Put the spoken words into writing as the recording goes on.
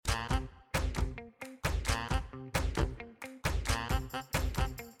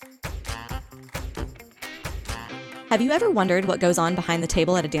Have you ever wondered what goes on behind the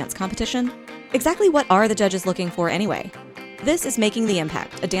table at a dance competition? Exactly what are the judges looking for anyway? This is Making the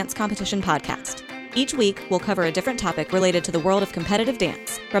Impact, a dance competition podcast. Each week, we'll cover a different topic related to the world of competitive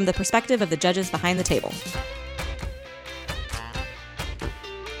dance from the perspective of the judges behind the table.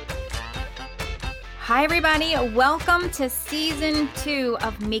 Hi, everybody. Welcome to Season 2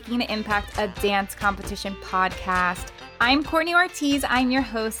 of Making the Impact, a dance competition podcast. I'm Courtney Ortiz. I'm your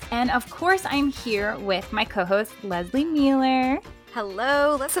host. And of course, I'm here with my co-host, Leslie Mueller.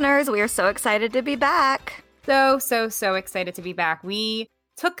 Hello, listeners. We are so excited to be back. So excited to be back. We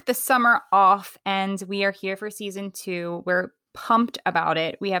took the summer off and we are here for Season 2. We're pumped about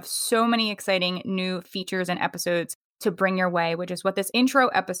it. We have so many exciting new features and episodes to bring your way, which is what this intro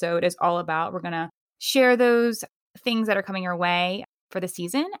episode is all about. We're going to share those things that are coming your way for the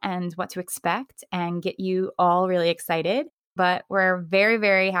season and what to expect and get you all really excited. But we're very,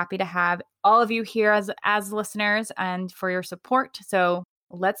 very happy to have all of you here as listeners and for your support. So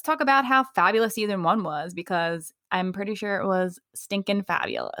let's talk about how fabulous Season 1 was, because I'm pretty sure it was stinking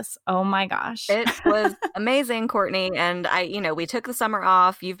fabulous. Oh my gosh. It was amazing, Courtney. And we took the summer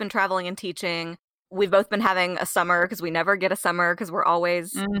off. You've been traveling and teaching. We've both been having a summer because we never get a summer because we're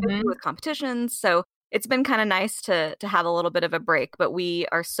always busy with competitions. So it's been kind of nice to have a little bit of a break, but we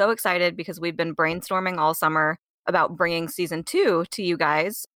are so excited because we've been brainstorming all summer about bringing Season 2 to you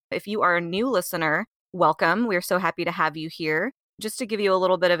guys. If you are a new listener, welcome. We're so happy to have you here. Just to give you a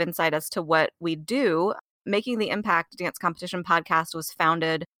little bit of insight as to what we do, Making the Impact Dance Competition podcast was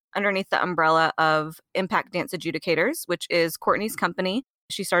founded underneath the umbrella of Impact Dance Adjudicators, which is Courtney's company.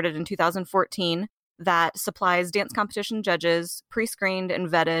 She started in 2014 that supplies dance competition judges, pre-screened and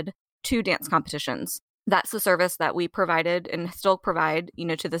vetted, to dance competitions. That's the service that we provided and still provide,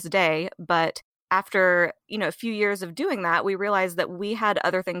 to this day. But after, a few years of doing that, we realized that we had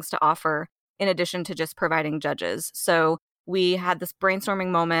other things to offer in addition to just providing judges. So we had this brainstorming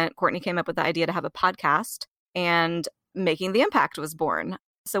moment. Courtney came up with the idea to have a podcast, and Making the Impact was born.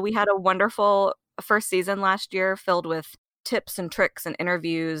 So we had a wonderful first season last year filled with tips and tricks and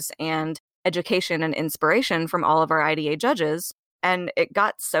interviews and education and inspiration from all of our IDA judges. And it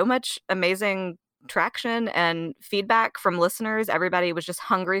got so much amazing traction and feedback from listeners. Everybody was just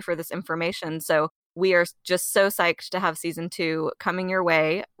hungry for this information. So we are just so psyched to have Season 2 coming your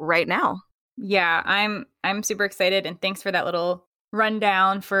way right now. Yeah, I'm super excited. And thanks for that little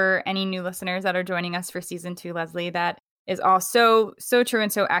rundown for any new listeners that are joining us for Season 2, Leslie. That is all so true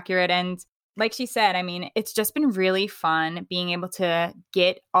and so accurate. And like she said, it's just been really fun being able to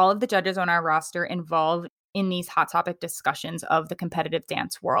get all of the judges on our roster involved in these hot topic discussions of the competitive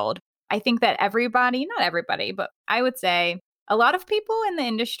dance world. I think that not everybody, but I would say a lot of people in the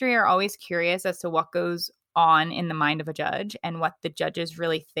industry are always curious as to what goes on in the mind of a judge and what the judges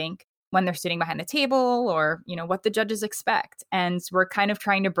really think when they're sitting behind the table, or, what the judges expect. And we're kind of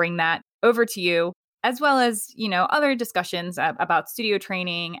trying to bring that over to you, as well as, other discussions about studio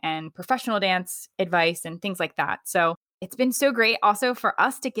training and professional dance advice and things like that. So it's been so great also for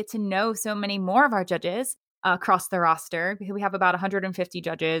us to get to know so many more of our judges across the roster. We have about 150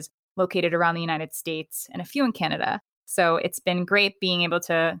 judges located around the United States and a few in Canada. So it's been great being able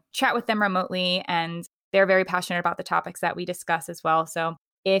to chat with them remotely, and they're very passionate about the topics that we discuss as well. So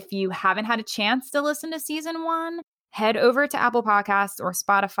if you haven't had a chance to listen to Season 1, head over to Apple Podcasts or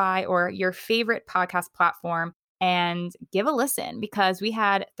Spotify or your favorite podcast platform and give a listen, because we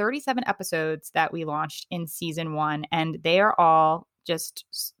had 37 episodes that we launched in Season 1, and they are all just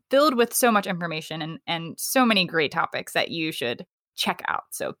filled with so much information and so many great topics that you should check out.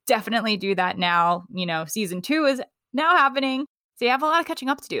 So definitely do that now. Season 2 is now happening. So you have a lot of catching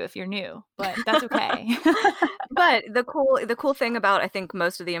up to do if you're new, but that's okay. But the cool thing about, I think,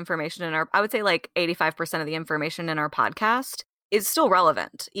 most of the information I would say like 85% of the information in our podcast is still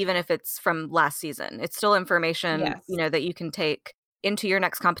relevant, even if it's from last season. It's still information, yes, that you can take into your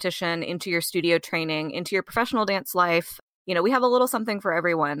next competition, into your studio training, into your professional dance life. We have a little something for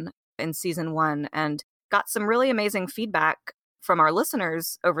everyone in Season 1, and got some really amazing feedback from our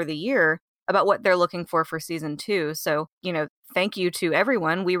listeners over the year about what they're looking for Season 2. So, thank you to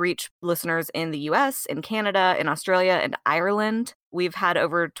everyone. We reach listeners in the US, in Canada, in Australia, and Ireland. We've had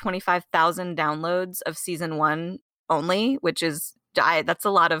over 25,000 downloads of Season 1 only, which is, that's a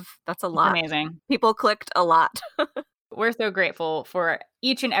lot. That's amazing. People clicked a lot. We're so grateful for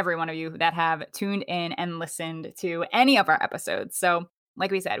each and every one of you that have tuned in and listened to any of our episodes. So like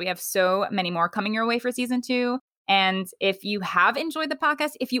we said, we have so many more coming your way for Season 2. And if you have enjoyed the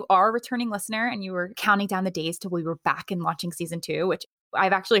podcast, if you are a returning listener and you were counting down the days till we were back and launching Season 2, which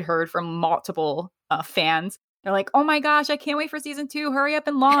I've actually heard from multiple fans, they're like, oh my gosh, I can't wait for Season 2. Hurry up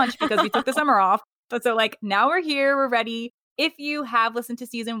and launch, because we took the summer off. But so like now we're here, we're ready. If you have listened to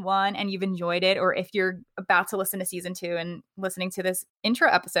season 1 and you've enjoyed it, or if you're about to listen to season 2 and listening to this intro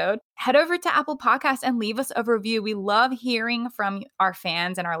episode, head over to Apple Podcasts and leave us a review. We love hearing from our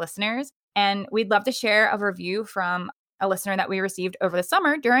fans and our listeners. And we'd love to share a review from a listener that we received over the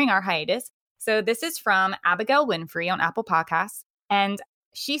summer during our hiatus. So this is from Abigail Winfrey on Apple Podcasts. And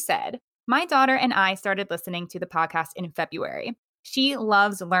she said, "My daughter and I started listening to the podcast in February. She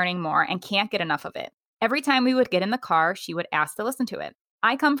loves learning more and can't get enough of it. Every time we would get in the car, she would ask to listen to it.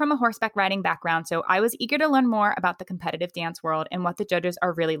 I come from a horseback riding background, so I was eager to learn more about the competitive dance world and what the judges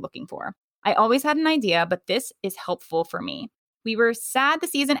are really looking for. I always had an idea, but this is helpful for me. We were sad the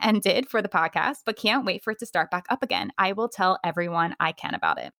season ended for the podcast, but can't wait for it to start back up again. I will tell everyone I can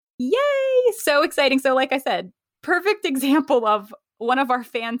about it." Yay! So exciting. So like I said, perfect example of one of our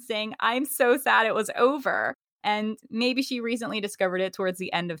fans saying, "I'm so sad it was over." And maybe she recently discovered it towards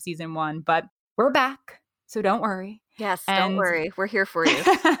the end of season 1, but we're back, so don't worry. Yes, don't worry. We're here for you.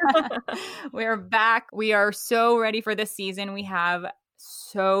 We're back. We are so ready for this season. We have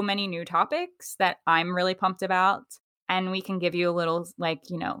so many new topics that I'm really pumped about. And we can give you a little,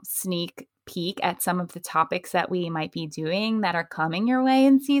 sneak peek at some of the topics that we might be doing that are coming your way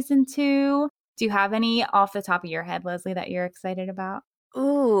in season 2. Do you have any off the top of your head, Leslie, that you're excited about?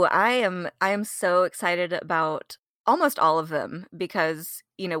 Ooh, I am so excited about almost all of them because,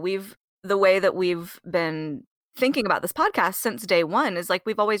 the way that we've been thinking about this podcast since day one is like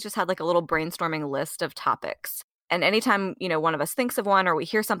we've always just had like a little brainstorming list of topics. And anytime, one of us thinks of one or we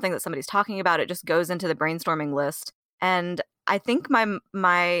hear something that somebody's talking about, it just goes into the brainstorming list. And I think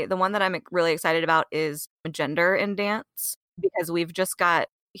the one that I'm really excited about is gender in dance, because we've just got,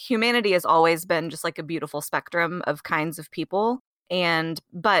 humanity has always been just like a beautiful spectrum of kinds of people.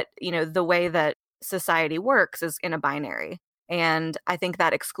 But the way that society works is in a binary. And I think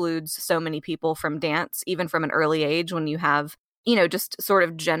that excludes so many people from dance, even from an early age, when you have, just sort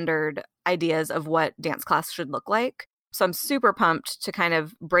of gendered ideas of what dance class should look like. So I'm super pumped to kind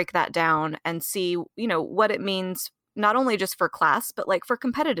of break that down and see, what it means, not only just for class, but like for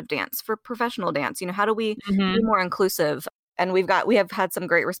competitive dance, for professional dance. How do we be more inclusive? And we have had some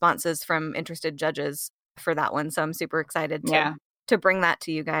great responses from interested judges for that one. So I'm super excited to bring that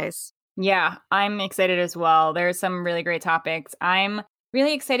to you guys. Yeah, I'm excited as well. There's some really great topics. I'm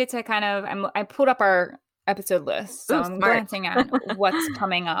really excited to I pulled up our episode list, so I'm glancing at what's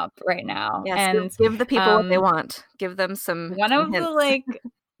coming up right now. Yes, and give the people what they want. Give them some hints.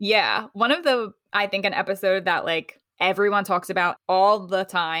 I think an episode that like everyone talks about all the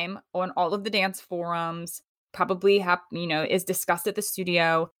time on all of the dance forums, probably is discussed at the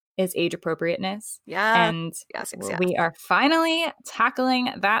studio, is age appropriateness. Yeah. And we are finally tackling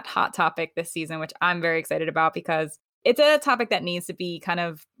that hot topic this season, which I'm very excited about because it's a topic that needs to be kind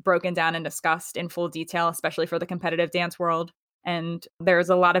of broken down and discussed in full detail, especially for the competitive dance world. And there's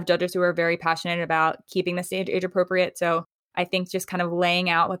a lot of judges who are very passionate about keeping the stage age appropriate. So I think just kind of laying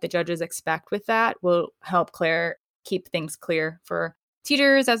out what the judges expect with that will help keep things clear for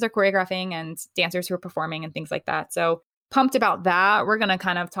teachers as they're choreographing and dancers who are performing and things like that. So pumped about that. We're going to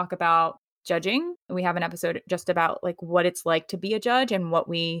kind of talk about judging. We have an episode just about like what it's like to be a judge and what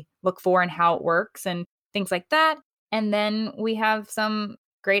we look for and how it works and things like that. And then we have some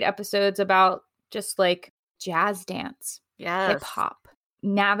great episodes about just like jazz dance, hip hop,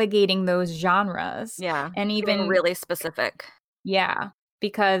 navigating those genres. Yeah. And even really specific. Yeah.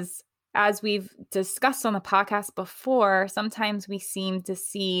 Because as we've discussed on the podcast before, sometimes we seem to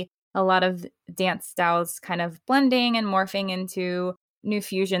see a lot of dance styles kind of blending and morphing into new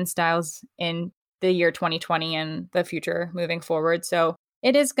fusion styles in the year 2020 and the future moving forward. So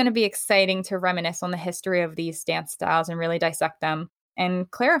it is going to be exciting to reminisce on the history of these dance styles and really dissect them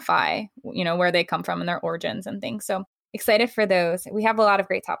and clarify, where they come from and their origins and things. So excited for those. We have a lot of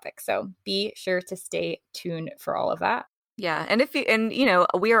great topics, so be sure to stay tuned for all of that. Yeah. And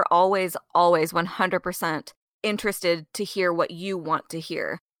we are always 100% interested to hear what you want to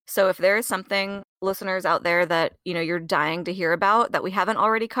hear. So if there is something, listeners out there, that, you're dying to hear about that we haven't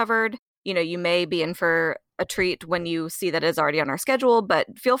already covered, you may be in for a treat when you see that it's already on our schedule, but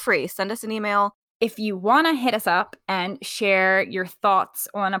feel free, send us an email. If you want to hit us up and share your thoughts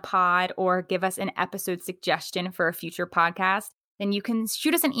on a pod or give us an episode suggestion for a future podcast, then you can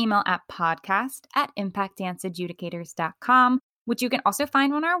shoot us an email at podcast@impactdanceadjudicators.com, which you can also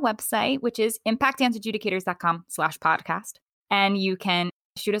find on our website, which is impactdanceadjudicators.com/podcast. And you can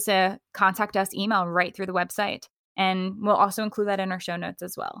shoot us a contact us email right through the website. And we'll also include that in our show notes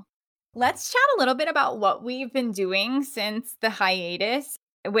as well. Let's chat a little bit about what we've been doing since the hiatus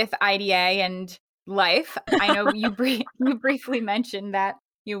with IDA and life. I know you briefly mentioned that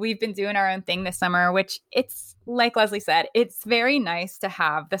we've been doing our own thing this summer, which it's like Leslie said, it's very nice to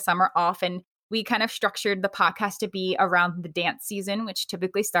have the summer off. And we kind of structured the podcast to be around the dance season, which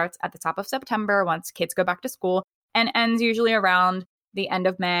typically starts at the top of September once kids go back to school and ends usually around the end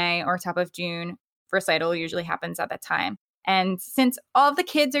of May or top of June. Recital usually happens at that time. And since all of the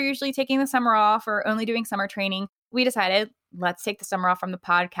kids are usually taking the summer off or only doing summer training, we decided let's take the summer off from the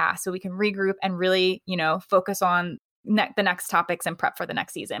podcast so we can regroup and really, focus on the next topics and prep for the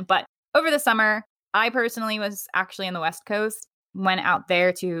next season. But over the summer, I personally was actually on the West Coast, went out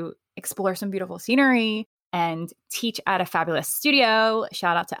there to explore some beautiful scenery and teach at a fabulous studio.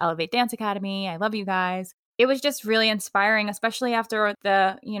 Shout out to Elevate Dance Academy. I love you guys. It was just really inspiring, especially after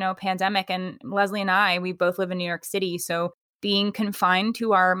the, pandemic. And Leslie and I, we both live in New York City. So being confined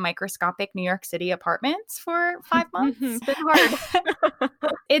to our microscopic New York City apartments for 5 months, it's been hard.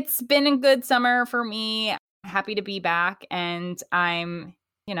 It's been a good summer for me. Happy to be back. And I'm,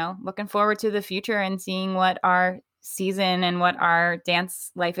 looking forward to the future and seeing what our season and what our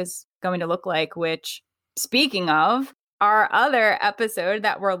dance life is going to look like, which, speaking of, our other episode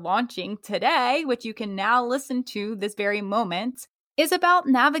that we're launching today, which you can now listen to this very moment, is about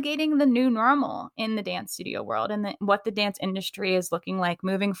navigating the new normal in the dance studio world and what the dance industry is looking like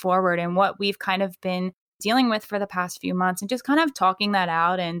moving forward and what we've kind of been dealing with for the past few months and just kind of talking that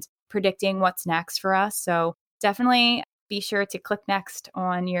out and predicting what's next for us. So definitely be sure to click next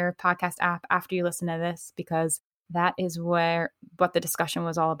on your podcast app after you listen to this, because that is what the discussion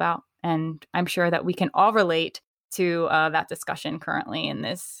was all about. And I'm sure that we can all relate to that discussion currently in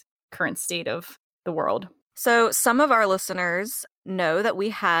this current state of the world. So some of our listeners know that we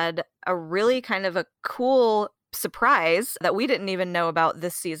had a really kind of a cool surprise that we didn't even know about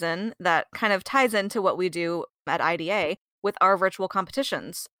this season that kind of ties into what we do at IDA with our virtual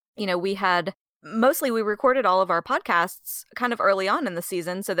competitions. We recorded all of our podcasts kind of early on in the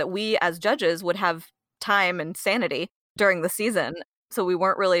season so that we as judges would have time and sanity during the season. So we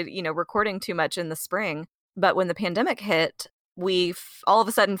weren't really, recording too much in the spring. But when the pandemic hit, we all of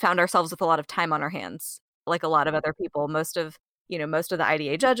a sudden found ourselves with a lot of time on our hands, like a lot of other people. Most of the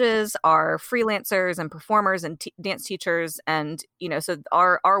IDA judges are freelancers and performers and dance teachers. And, so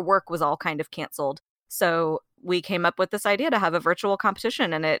our work was all kind of canceled. So we came up with this idea to have a virtual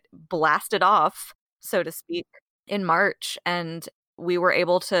competition, and it blasted off, so to speak, in March. And we were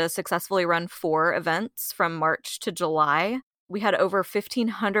able to successfully run 4 events from March to July. We had over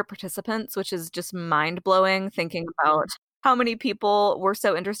 1,500 participants, which is just mind-blowing thinking about how many people were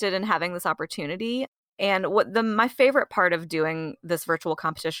so interested in having this opportunity. And my favorite part of doing this virtual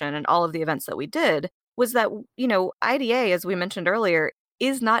competition and all of the events that we did was that, IDA, as we mentioned earlier,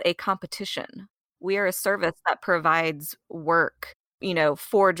 is not a competition. We are a service that provides work,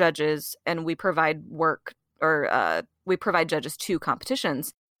 for judges, and we provide work we provide judges to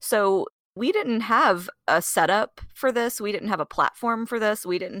competitions. So we didn't have a setup for this. We didn't have a platform for this.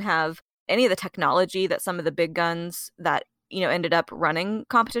 We didn't have any of the technology that some of the big guns that, ended up running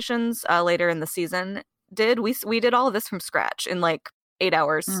competitions later in the season did. We did all of this from scratch in like 8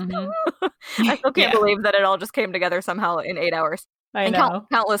 hours. Mm-hmm. I still can't believe that it all just came together somehow in 8 hours. I know.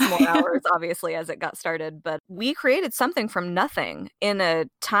 Countless more hours, obviously, as it got started. But we created something from nothing in a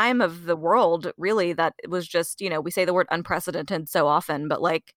time of the world, really, that it was just, we say the word unprecedented so often, but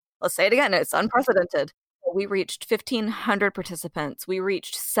let's say it again, it's unprecedented. We reached 1,500 participants. We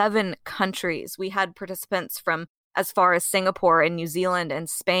reached 7 countries. We had participants from as far as Singapore and New Zealand and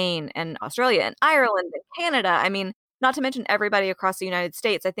Spain and Australia and Ireland and Canada. I mean, not to mention everybody across the United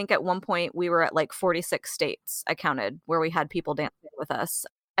States. I think at one point we were at like 46 states, I counted, where we had people dancing with us.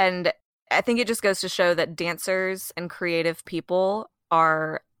 And I think it just goes to show that dancers and creative people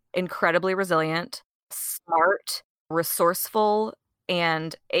are incredibly resilient, smart, resourceful,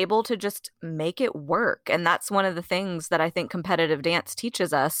 and able to just make it work. And that's one of the things that I think competitive dance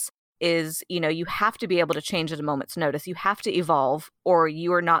teaches us is, you have to be able to change at a moment's notice. You have to evolve or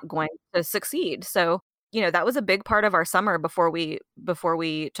you are not going to succeed. So that was a big part of our summer before we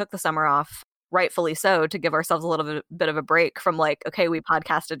took the summer off, rightfully so, to give ourselves a little bit of a break from okay, we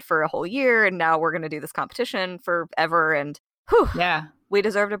podcasted for a whole year and now we're going to do this competition forever. And we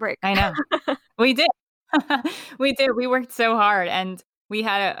deserved a break. I know. We did. We did. We worked so hard and we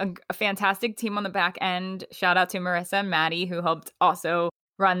had a fantastic team on the back end. Shout out to Marissa and Maddie, who helped also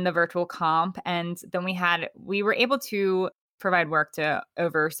run the virtual comp. And then we were able to provide work to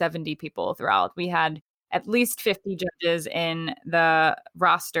over 70 people throughout. We had at least 50 judges in the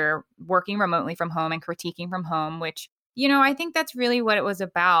roster working remotely from home and critiquing from home, which, I think that's really what it was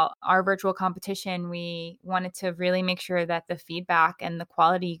about. Our virtual competition, we wanted to really make sure that the feedback and the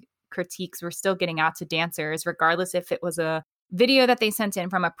quality critiques were still getting out to dancers, regardless if it was a video that they sent in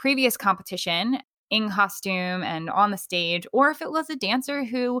from a previous competition in costume and on the stage, or if it was a dancer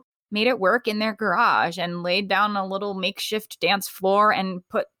who made it work in their garage and laid down a little makeshift dance floor and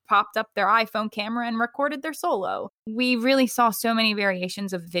popped up their iPhone camera and recorded their solo. We really saw so many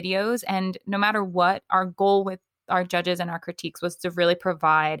variations of videos, and no matter what, our goal with our judges and our critiques was to really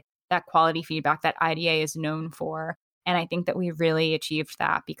provide that quality feedback that IDA is known for. And I think that we really achieved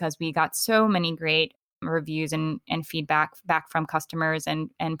that because we got so many great reviews and feedback back from customers and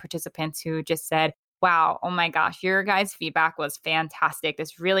participants who just said, wow, oh my gosh, your guys' feedback was fantastic.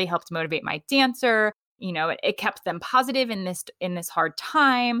 This really helped motivate my dancer. You know, it kept them positive in this hard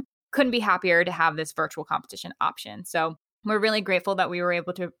time. Couldn't be happier to have this virtual competition option. So we're really grateful that we were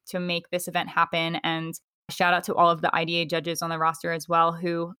able to make this event happen. And shout out to all of the IDA judges on the roster as well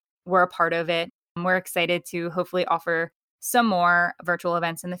who were a part of it. We're excited to hopefully offer some more virtual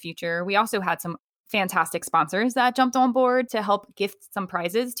events in the future. We also had some fantastic sponsors that jumped on board to help gift some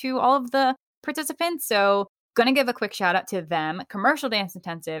prizes to all of the participants. So going to give a quick shout out to them: Commercial Dance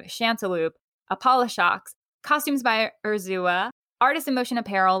Intensive, Chanteloup, Apollo Shocks, Costumes by Urzua, Artist in Motion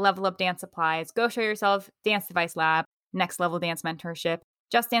Apparel, Level Up Dance Supplies, Go Show Yourself, Dance Device Lab, Next Level Dance Mentorship,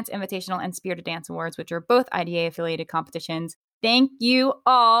 Just Dance Invitational, and Spirited Dance Awards, which are both IDA affiliated competitions. Thank you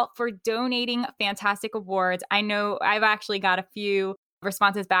all for donating fantastic awards. I know I've actually got a few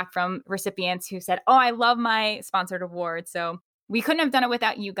responses back from recipients who said, oh, I love my sponsored award. So we couldn't have done it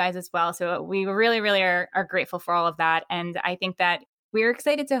without you guys as well. So we really, really are grateful for all of that. And I think that we're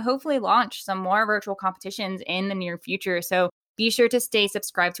excited to hopefully launch some more virtual competitions in the near future. So be sure to stay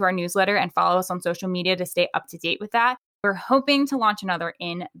subscribed to our newsletter and follow us on social media to stay up to date with that. We're hoping to launch another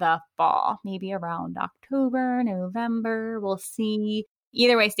in the fall, maybe around October, November. We'll see.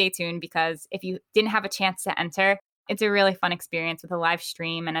 Either way, stay tuned, because if you didn't have a chance to enter, it's a really fun experience with a live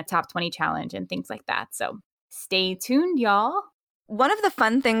stream and a top 20 challenge and things like that. So stay tuned, y'all. One of the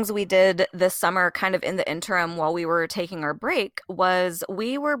fun things we did this summer, kind of in the interim while we were taking our break, was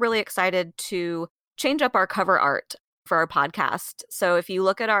we were really excited to change up our cover art for our podcast. So if you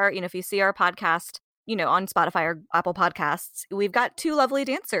look at if you see our podcast, on Spotify or Apple Podcasts, we've got two lovely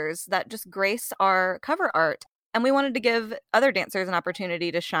dancers that just grace our cover art. And we wanted to give other dancers an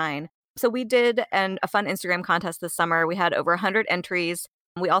opportunity to shine. So we did a fun Instagram contest this summer. We had over 100 entries.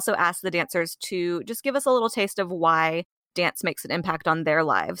 We also asked the dancers to just give us a little taste of why dance makes an impact on their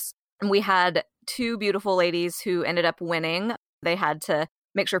lives. And we had two beautiful ladies who ended up winning. They had to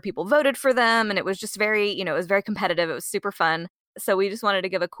make sure people voted for them. And it was just very, it was very competitive. It was super fun. So we just wanted to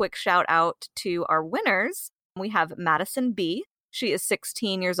give a quick shout out to our winners. We have Madison B. She is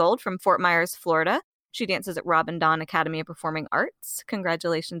 16 years old from Fort Myers, Florida. She dances at Robin Dawn Academy of Performing Arts.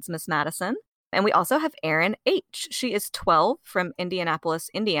 Congratulations, Miss Madison. And we also have Erin H. She is 12 from Indianapolis,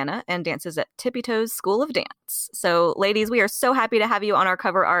 Indiana, and dances at Tippy Toes School of Dance. So, ladies, we are so happy to have you on our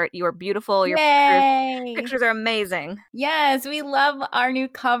cover art. You are beautiful. Your pictures are amazing. Yes, we love our new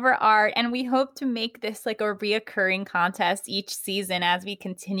cover art, and we hope to make this like a reoccurring contest each season as we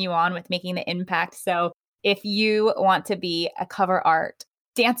continue on with making the impact. So, if you want to be a cover art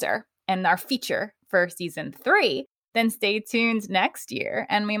dancer and our feature for season 3, then stay tuned next year,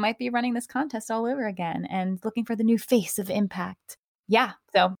 and we might be running this contest all over again and looking for the new face of impact. Yeah,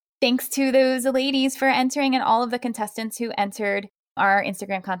 so thanks to those ladies for entering and all of the contestants who entered our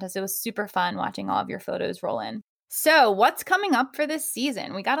Instagram contest. It was super fun watching all of your photos roll in. So what's coming up for this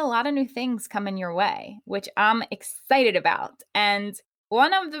season? We got a lot of new things coming your way, which I'm excited about. And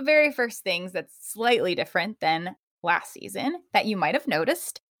one of the very first things that's slightly different than last season that you might have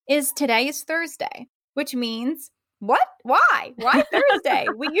noticed is today is Thursday, which means what? Why? Why Thursday?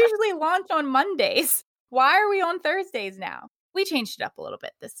 We usually launch on Mondays. Why are we on Thursdays now? We changed it up a little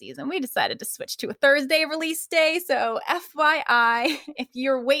bit this season. We decided to switch to a Thursday release day. So FYI, if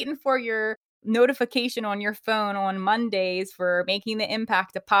you're waiting for your notification on your phone on Mondays for Making the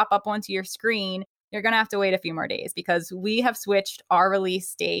Impact to pop up onto your screen, you're going to have to wait a few more days, because we have switched our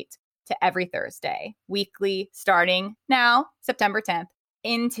release date to every Thursday, weekly, starting now, September 10th,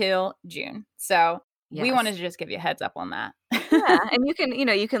 until June. So yes, we wanted to just give you a heads up on that. Yeah, and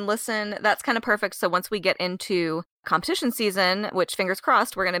you can listen. That's kind of perfect. So once we get into competition season, which fingers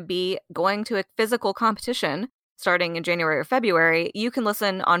crossed, we're going to be going to a physical competition starting in January or February, you can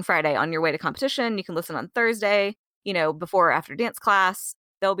listen on Friday on your way to competition. You can listen on Thursday, before or after dance class.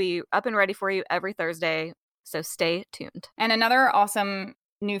 They'll be up and ready for you every Thursday. So stay tuned. And another awesome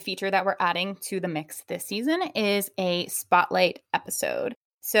new feature that we're adding to the mix this season is a spotlight episode.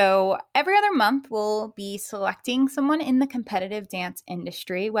 So every other month, we'll be selecting someone in the competitive dance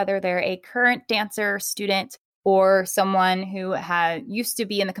industry, whether they're a current dancer, student, or someone who used to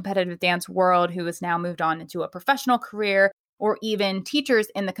be in the competitive dance world who has now moved on into a professional career, or even teachers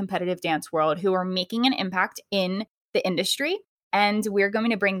in the competitive dance world who are making an impact in the industry. And we're going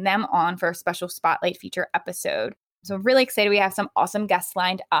to bring them on for a special spotlight feature episode. So I'm really excited. We have some awesome guests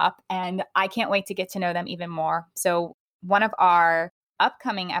lined up, and I can't wait to get to know them even more. So one of our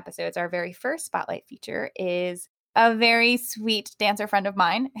upcoming episodes, our very first spotlight feature, is a very sweet dancer friend of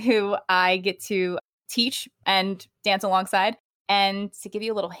mine who I get to teach and dance alongside. And to give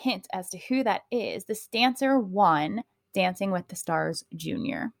you a little hint as to who that is, this dancer won Dancing with the Stars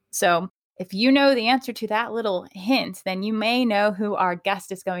Junior. So if you know the answer to that little hint, then you may know who our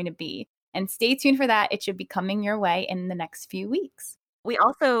guest is going to be. And stay tuned for that. It should be coming your way in the next few weeks.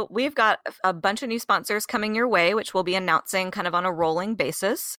 We've got a bunch of new sponsors coming your way, which we'll be announcing kind of on a rolling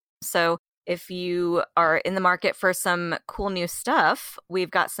basis. So if you are in the market for some cool new stuff,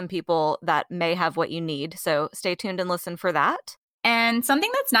 we've got some people that may have what you need. So stay tuned and listen for that. And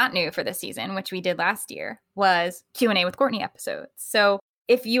something that's not new for this season, which we did last year, was Q&A with Courtney episodes. So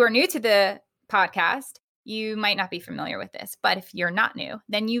if you are new to the podcast, you might not be familiar with this, but if you're not new,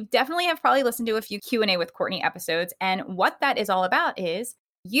 then you definitely have probably listened to a few Q&A with Courtney episodes. And what that is all about is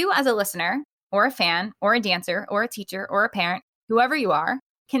you as a listener or a fan or a dancer or a teacher or a parent, whoever you are,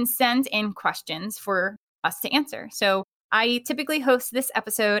 can send in questions for us to answer. So I typically host this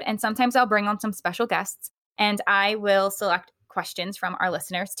episode, and sometimes I'll bring on some special guests, and I will select questions from our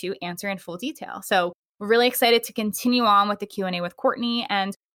listeners to answer in full detail. So we're really excited to continue on with the Q&A with Courtney,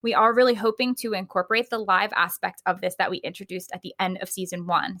 and we are really hoping to incorporate the live aspect of this that we introduced at the end of season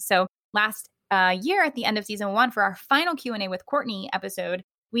 1. So last year at the end of season 1 for our final Q&A with Courtney episode,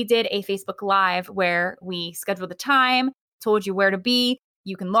 we did a Facebook Live where we scheduled the time, told you where to be.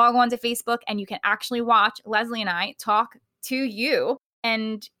 You can log on to Facebook and you can actually watch Leslie and I talk to you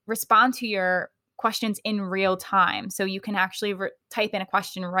and respond to your questions in real time. So you can actually type in a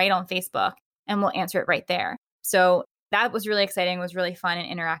question right on Facebook and we'll answer it right there. So that was really exciting, was really fun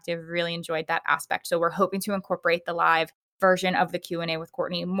and interactive, really enjoyed that aspect. So we're hoping to incorporate the live version of the Q&A with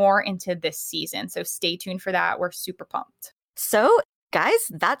Courtney more into this season. So stay tuned for that. We're super pumped. So guys,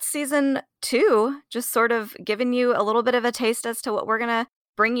 that's season 2, just sort of giving you a little bit of a taste as to what we're going to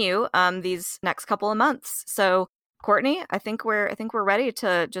bring you these next couple of months. So Courtney, I think we're ready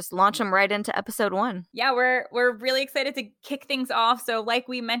to just launch them right into episode 1. Yeah, we're really excited to kick things off. So like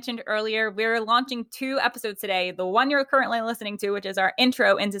we mentioned earlier, we're launching 2 episodes today. The one you're currently listening to, which is our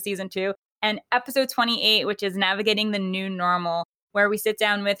intro into season 2, and episode 28, which is Navigating the New Normal, where we sit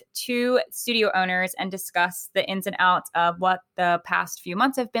down with 2 studio owners and discuss the ins and outs of what the past few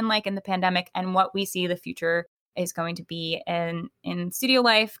months have been like in the pandemic and what we see the future is going to be in studio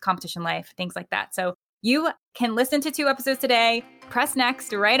life, competition life, things like that. So you can listen to 2 episodes today, press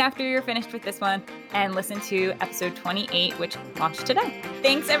next right after you're finished with this one, and listen to episode 28, which launched today.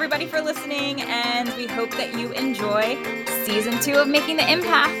 Thanks everybody for listening, and we hope that you enjoy season 2 of Making the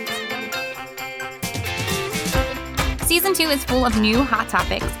Impact. Season 2 is full of new hot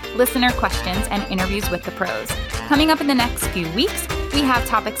topics, listener questions, and interviews with the pros. Coming up in the next few weeks, we have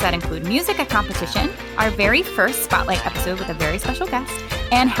topics that include music at competition, our very first spotlight episode with a very special guest,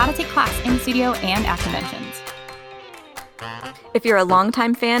 and how to take class in studio and at conventions. If you're a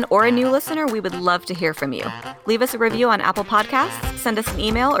longtime fan or a new listener, we would love to hear from you. Leave us a review on Apple Podcasts, send us an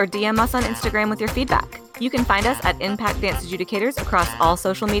email, or DM us on Instagram with your feedback. You can find us at Impact Dance Adjudicators across all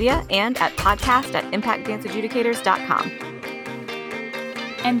social media and at podcast@impactdanceadjudicators.com.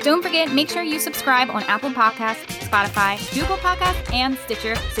 And don't forget, make sure you subscribe on Apple Podcasts, Spotify, Google Podcasts, and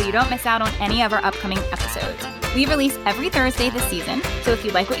Stitcher so you don't miss out on any of our upcoming episodes. We release every Thursday this season, so if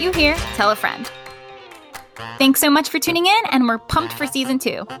you like what you hear, tell a friend. Thanks so much for tuning in, and we're pumped for season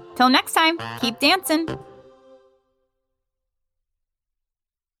 2. Till next time, keep dancing.